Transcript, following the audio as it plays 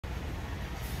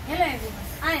Hello everyone,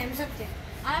 I am Satya.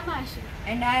 I am Aashi.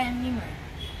 And I am Nimay.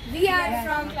 We are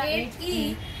from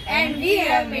 8E and we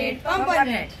have made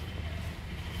Pumpernet.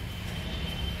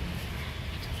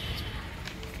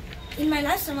 In my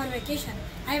last summer vacation,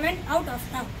 I went out of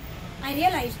town. I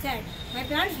realized that my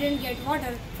plants didn't get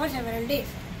water for several days.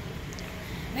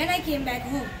 When I came back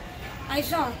home, I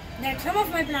saw that some of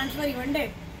my plants were even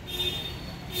dead.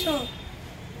 So,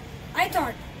 I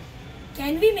thought,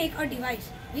 can we make a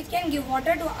device which can give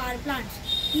water to our plants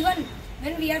even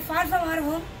when we are far from our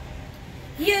home?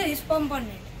 Here is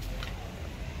Pumpernet.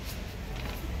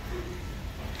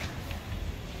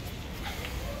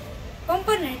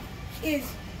 Pumpernet is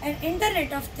an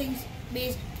Internet of Things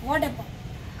based water pump.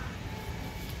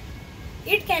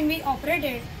 It can be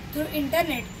operated through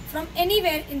internet from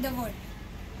anywhere in the world.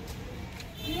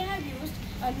 We have used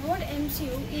a Node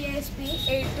MCU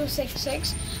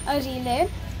ESP8266, a relay,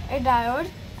 a diode,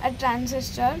 a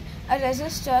transistor, a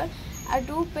resistor, a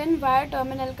 2-pin wire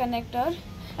terminal connector,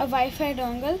 a Wi-Fi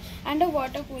dongle and a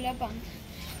water cooler pump.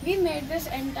 We made this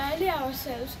entirely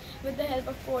ourselves with the help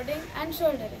of coding and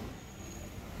soldering.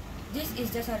 This is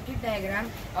the circuit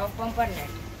diagram of Pumpernet.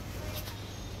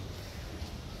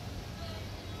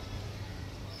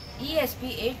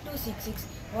 ESP8266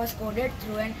 was coded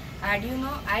through an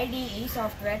Arduino IDE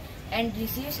software and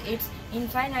receives its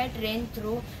infinite range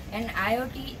through an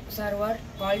IoT server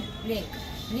called Blink.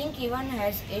 Blink even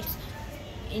has its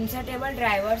insertable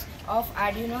drivers of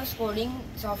Arduino's coding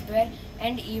software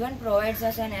and even provides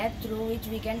us an app through which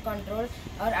we can control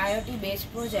our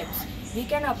IoT-based projects. We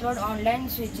can upload online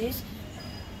switches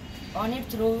on it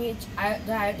through which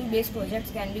the IoT-based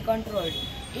projects can be controlled.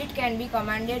 It can be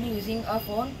commanded using a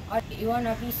phone or even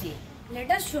a PC. Let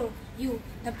us show you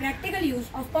the practical use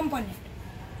of Pumpernet.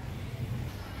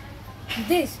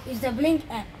 This is the Blink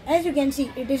app. As you can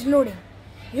see, it is loading.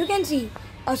 You can see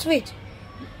a switch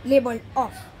labeled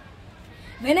off.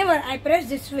 Whenever I press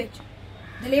this switch,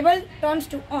 the label turns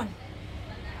to on.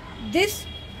 This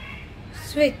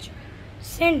switch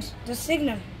sends the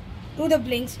signal to the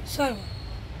Blink's server.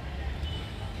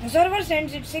 The server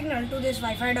sends its signal to this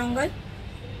Wi-Fi dongle.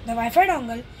 The Wi-Fi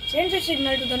dongle sends its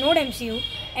signal to the Node MCU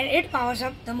and it powers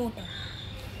up the motor.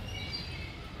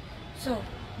 So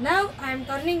now I am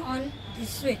turning on this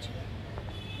switch.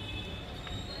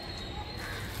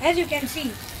 As you can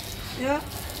see, the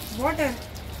water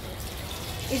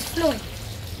is flowing.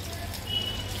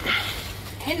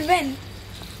 And when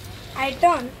I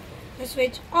turn the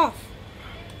switch off,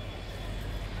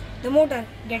 the motor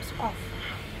gets off.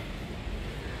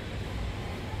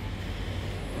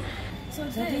 So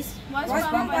this was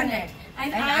Pumpernet, Pumpernet,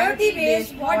 an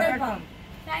IoT-based water pump.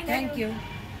 Thank you.